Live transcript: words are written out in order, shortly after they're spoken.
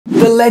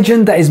The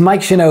legend that is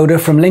Mike Shinoda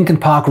from Linkin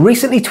Park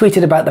recently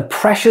tweeted about the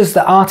pressures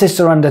that artists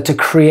are under to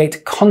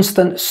create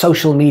constant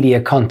social media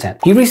content.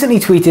 He recently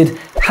tweeted,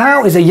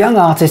 "How is a young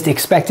artist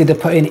expected to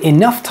put in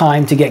enough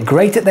time to get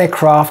great at their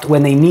craft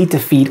when they need to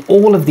feed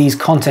all of these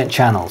content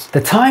channels?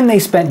 The time they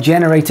spent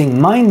generating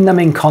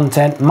mind-numbing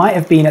content might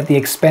have been at the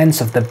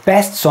expense of the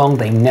best song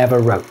they never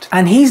wrote."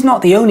 And he's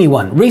not the only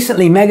one.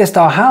 Recently,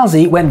 megastar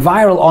Halsey went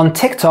viral on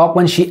TikTok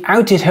when she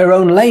outed her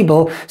own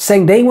label,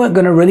 saying they weren't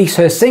going to release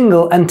her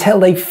single until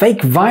they fake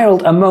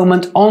viraled a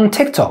moment on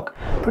TikTok.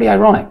 Pretty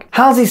ironic.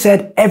 Halsey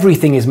said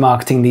everything is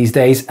marketing these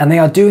days and they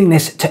are doing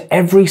this to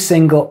every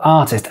single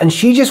artist, and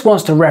she just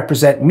wants to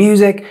represent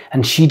music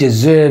and she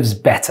deserves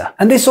better.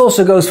 And this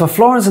also goes for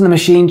Florence and the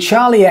Machine,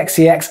 Charlie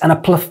XCX and a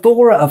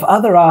plethora of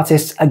other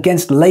artists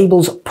against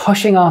labels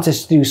pushing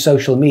artists to do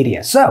social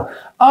media. So,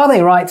 are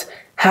they right?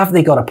 Have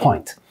they got a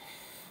point?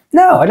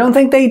 No, I don't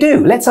think they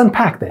do. Let's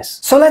unpack this.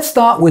 So let's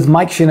start with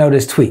Mike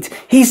Shinoda's tweet.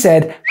 He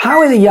said,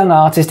 "How is a young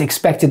artist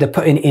expected to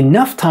put in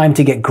enough time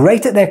to get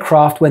great at their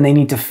craft when they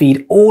need to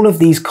feed all of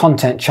these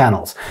content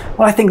channels?"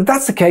 Well, I think if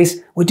that's the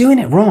case, we're doing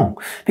it wrong,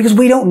 because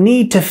we don't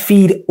need to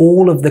feed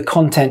all of the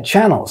content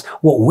channels.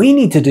 What we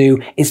need to do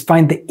is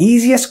find the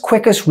easiest,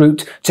 quickest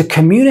route to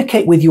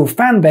communicate with your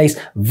fan base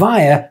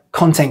via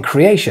content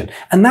creation.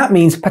 And that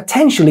means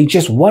potentially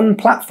just one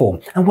platform.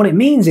 And what it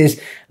means is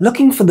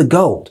looking for the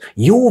gold,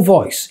 your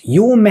voice,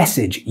 your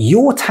message,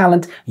 your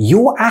talent,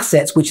 your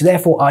assets, which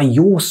therefore are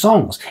your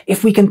songs.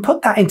 If we can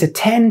put that into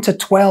 10 to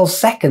 12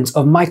 seconds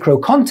of micro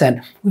content,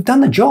 we've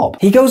done the job.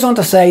 He goes on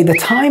to say the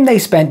time they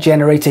spent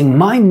generating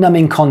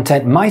mind-numbing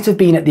content might have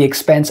been at the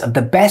expense of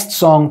the best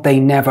song they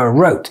never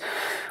wrote.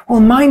 Well,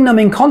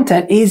 mind-numbing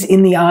content is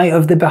in the eye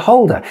of the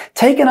beholder.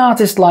 Take an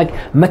artist like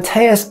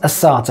Mateus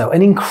Asato,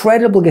 an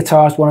incredible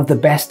guitarist, one of the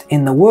best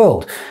in the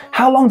world.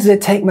 How long does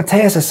it take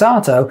Mateus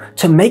Asato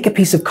to make a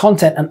piece of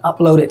content and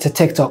upload it to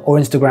TikTok or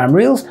Instagram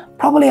Reels?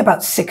 Probably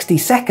about 60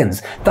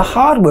 seconds. The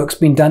hard work's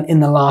been done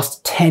in the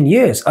last 10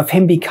 years of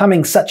him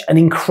becoming such an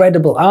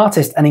incredible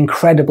artist, an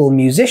incredible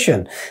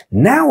musician.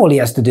 Now all he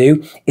has to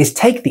do is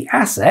take the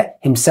asset,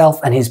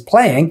 himself and his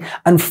playing,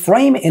 and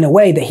frame it in a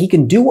way that he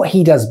can do what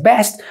he does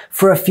best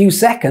for a few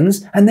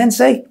seconds and then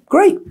say,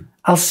 "Great,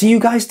 I'll see you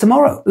guys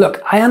tomorrow."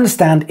 Look, I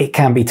understand it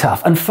can be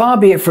tough, and far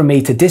be it from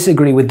me to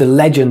disagree with the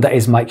legend that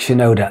is Mike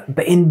Shinoda,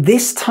 but in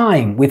this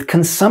time, with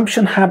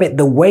consumption habit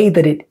the way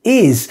that it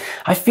is,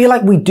 I feel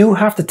like we do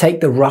have to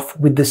take the rough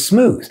with the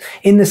smooth.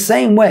 In the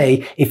same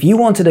way, if you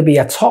wanted to be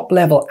a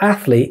top-level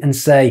athlete and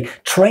say,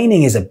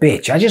 "Training is a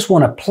bitch, I just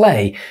want to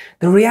play,"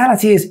 the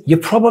reality is you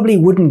probably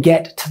wouldn't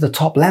get to the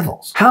top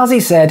levels. Halsey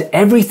said,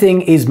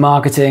 "Everything is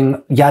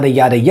marketing, yada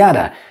yada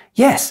yada."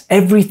 Yes,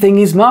 everything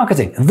is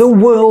marketing. The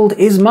world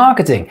is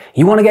marketing.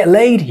 You want to get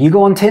laid? You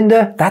go on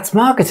Tinder? That's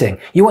marketing.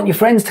 You want your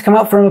friends to come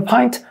out for a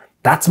pint?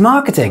 That's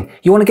marketing.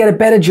 You want to get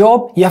a better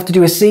job? You have to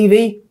do a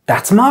CV?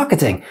 That's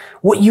marketing.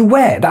 What you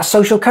wear, that's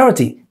social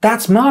currency,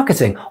 that's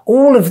marketing.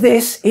 All of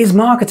this is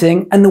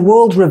marketing, and the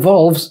world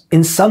revolves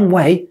in some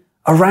way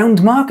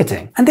around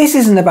marketing. And this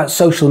isn't about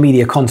social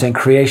media content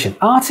creation.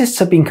 Artists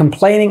have been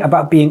complaining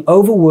about being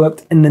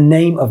overworked in the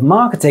name of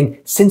marketing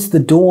since the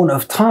dawn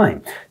of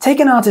time.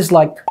 Take an artist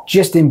like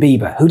Justin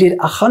Bieber, who did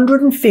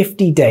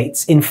 150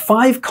 dates in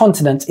 5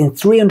 continents in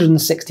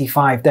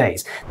 365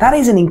 days. That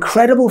is an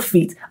incredible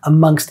feat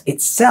amongst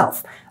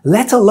itself.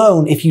 Let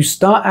alone if you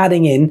start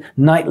adding in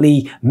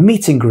nightly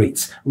meet and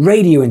greets,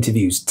 radio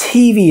interviews,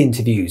 TV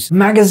interviews,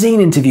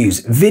 magazine interviews,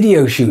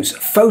 video shoots,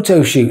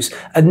 photo shoots,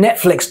 a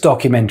Netflix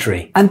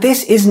documentary. And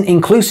this isn't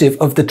inclusive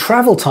of the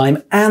travel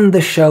time and the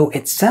show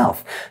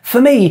itself.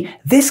 For me,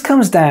 this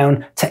comes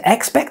down to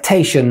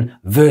expectation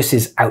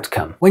versus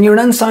outcome. When you're an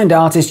unsigned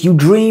artist, you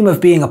dream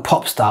of being a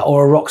pop star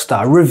or a rock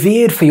star,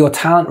 revered for your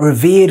talent,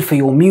 revered for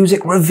your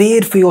music,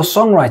 revered for your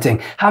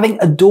songwriting, having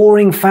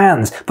adoring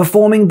fans,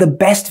 performing the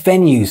best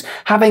venues,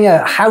 having a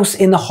house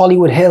in the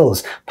Hollywood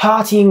Hills,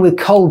 partying with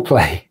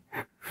Coldplay.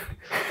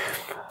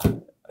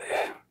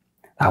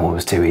 That one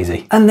was too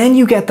easy. And then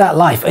you get that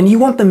life and you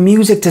want the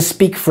music to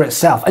speak for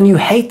itself, and you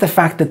hate the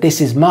fact that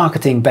this is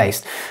marketing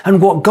based, and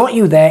what got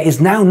you there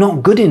is now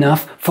not good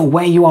enough for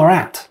where you are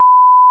at.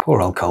 Poor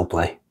old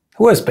Coldplay.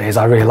 The worst bit is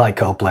I really like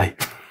Coldplay.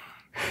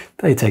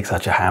 They take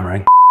such a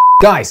hammering.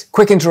 Guys,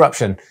 quick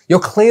interruption.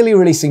 You're clearly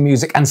releasing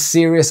music and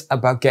serious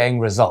about getting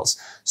results.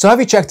 So have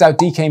you checked out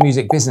DK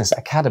Music Business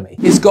Academy?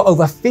 It's got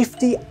over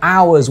 50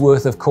 hours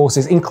worth of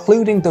courses,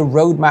 including the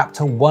Roadmap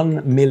to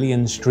 1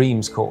 Million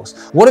Streams course.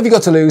 What have you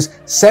got to lose?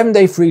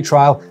 7-day free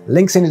trial,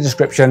 links in the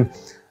description.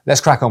 Let's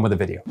crack on with the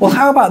video. Well,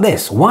 how about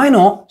this? Why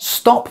not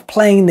stop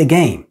playing the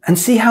game and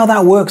see how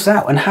that works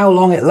out and how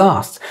long it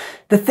lasts?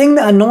 The thing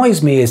that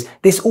annoys me is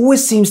this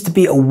always seems to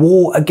be a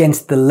war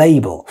against the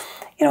label.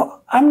 You know,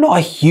 I'm not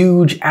a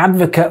huge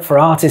advocate for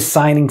artists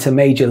signing to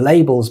major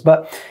labels,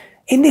 but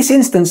in this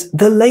instance,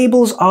 the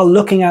labels are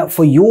looking out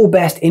for your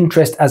best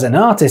interest as an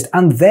artist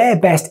and their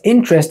best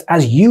interest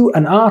as you,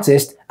 an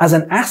artist, as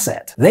an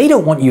asset. They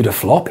don't want you to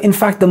flop. In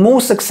fact, the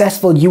more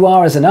successful you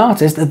are as an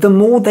artist, the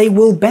more they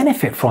will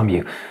benefit from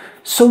you.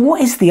 So what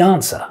is the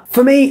answer?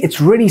 For me,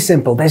 it's really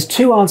simple. There's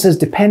two answers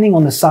depending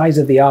on the size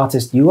of the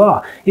artist you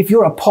are. If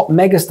you're a pop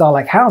megastar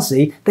like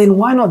Halsey, then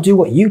why not do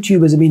what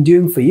YouTubers have been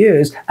doing for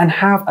years and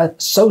have a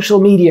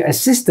social media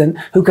assistant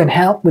who can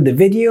help with the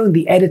video,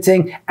 the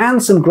editing,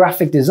 and some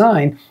graphic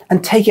design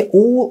and take it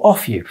all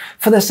off you.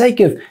 For the sake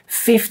of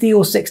 $50,000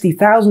 or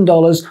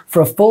 $60,000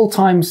 for a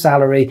full-time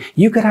salary,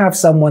 you could have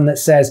someone that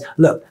says,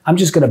 look, I'm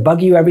just going to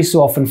bug you every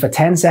so often for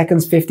 10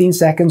 seconds, 15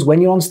 seconds.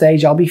 When you're on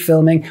stage, I'll be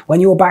filming. When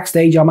you're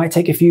backstage, I might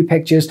take a few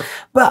pictures.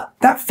 But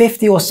that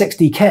 50 or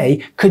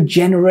 60K could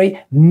generate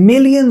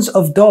millions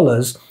of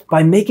dollars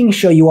by making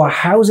sure you are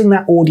housing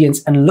that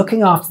audience and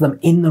looking after them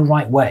in the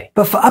right way.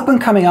 But for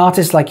up-and-coming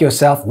artists like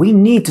yourself, we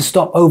need to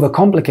stop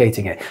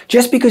overcomplicating it.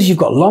 Just because you've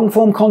got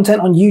long-form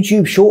content on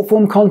YouTube,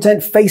 short-form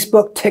content,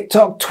 Facebook,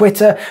 TikTok,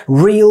 Twitter,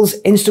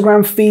 Reels,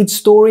 Instagram feed,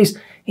 stories,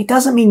 it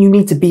doesn't mean you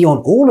need to be on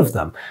all of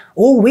them.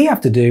 All we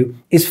have to do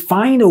is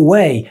find a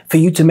way for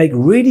you to make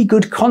really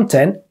good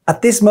content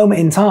at this moment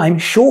in time,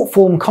 short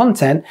form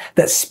content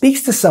that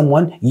speaks to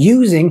someone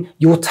using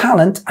your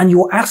talent and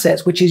your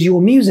assets, which is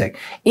your music.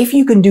 If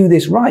you can do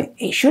this right,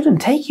 it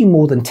shouldn't take you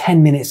more than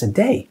 10 minutes a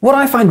day. What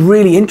I find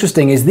really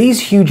interesting is these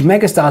huge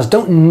megastars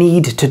don't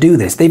need to do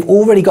this. They've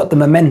already got the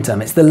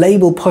momentum. It's the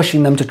label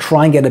pushing them to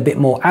try and get a bit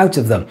more out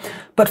of them.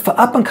 But for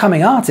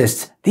up-and-coming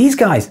artists, these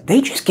guys,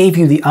 they just gave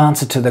you the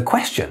answer to the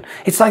question.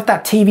 It's like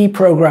that TV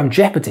program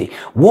Jeopardy.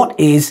 What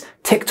is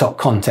TikTok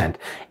content?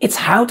 It's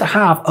how to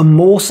have a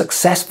more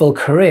successful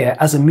career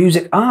as a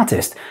music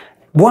artist.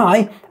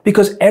 Why?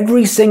 Because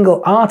every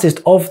single artist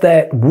of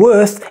their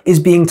worth is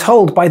being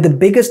told by the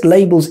biggest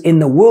labels in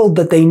the world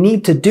that they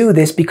need to do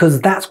this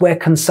because that's where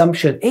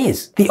consumption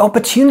is. The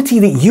opportunity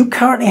that you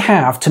currently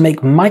have to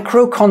make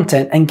micro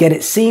content and get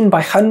it seen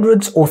by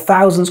hundreds or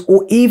thousands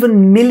or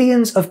even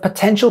millions of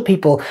potential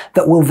people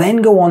that will then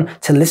go on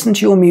to listen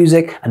to your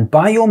music and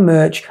buy your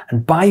merch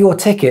and buy your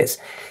tickets,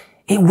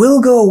 it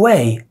will go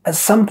away at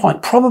some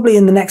point, probably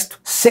in the next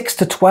 6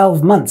 to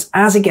 12 months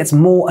as it gets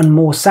more and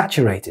more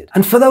saturated.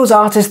 And for those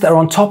artists that are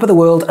on top of the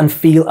world and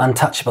feel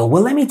untouchable,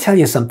 well, let me tell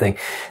you something.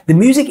 The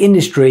music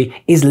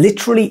industry is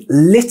literally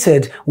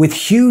littered with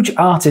huge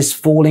artists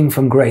falling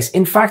from grace.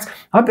 In fact,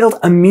 I built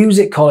a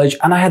music college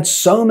and I had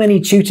so many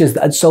tutors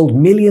that had sold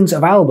millions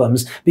of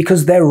albums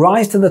because their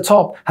rise to the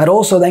top had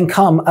also then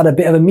come at a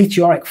bit of a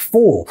meteoric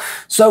fall.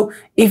 So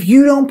if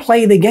you don't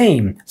play the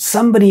game,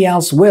 somebody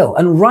else will.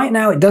 And right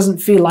now it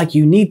doesn't feel like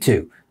you need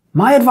to.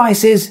 My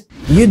advice is,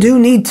 you do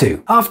need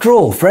to. After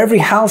all, for every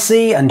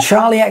Halsey and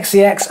Charlie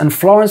XCX and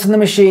Florence and the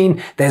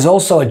Machine, there's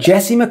also a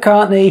Jesse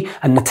McCartney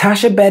and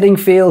Natasha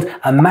Bedingfield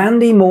and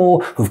Mandy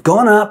Moore who've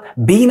gone up,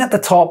 been at the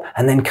top,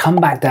 and then come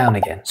back down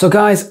again. So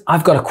guys,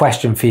 I've got a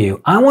question for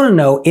you. I want to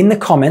know in the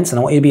comments, and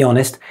I want you to be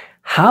honest,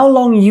 how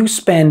long you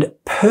spend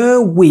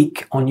per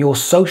week on your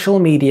social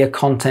media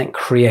content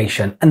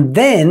creation. And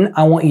then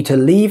I want you to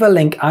leave a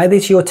link either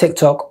to your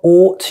TikTok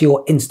or to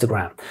your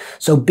Instagram.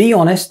 So be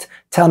honest,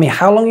 tell me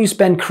how long you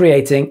spend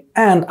creating,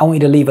 and I want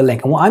you to leave a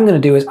link. And what I'm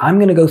going to do is I'm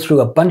going to go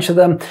through a bunch of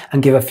them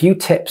and give a few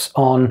tips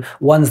on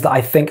ones that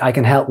I think I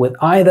can help with,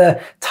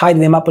 either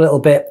tidying them up a little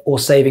bit or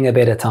saving a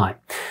bit of time.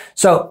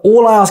 So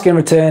all I ask in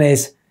return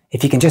is,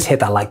 if you can just hit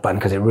that like button,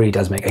 because it really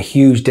does make a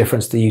huge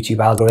difference to the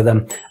YouTube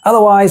algorithm.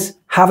 Otherwise,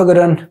 have a good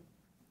one.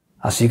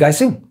 I'll see you guys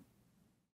soon.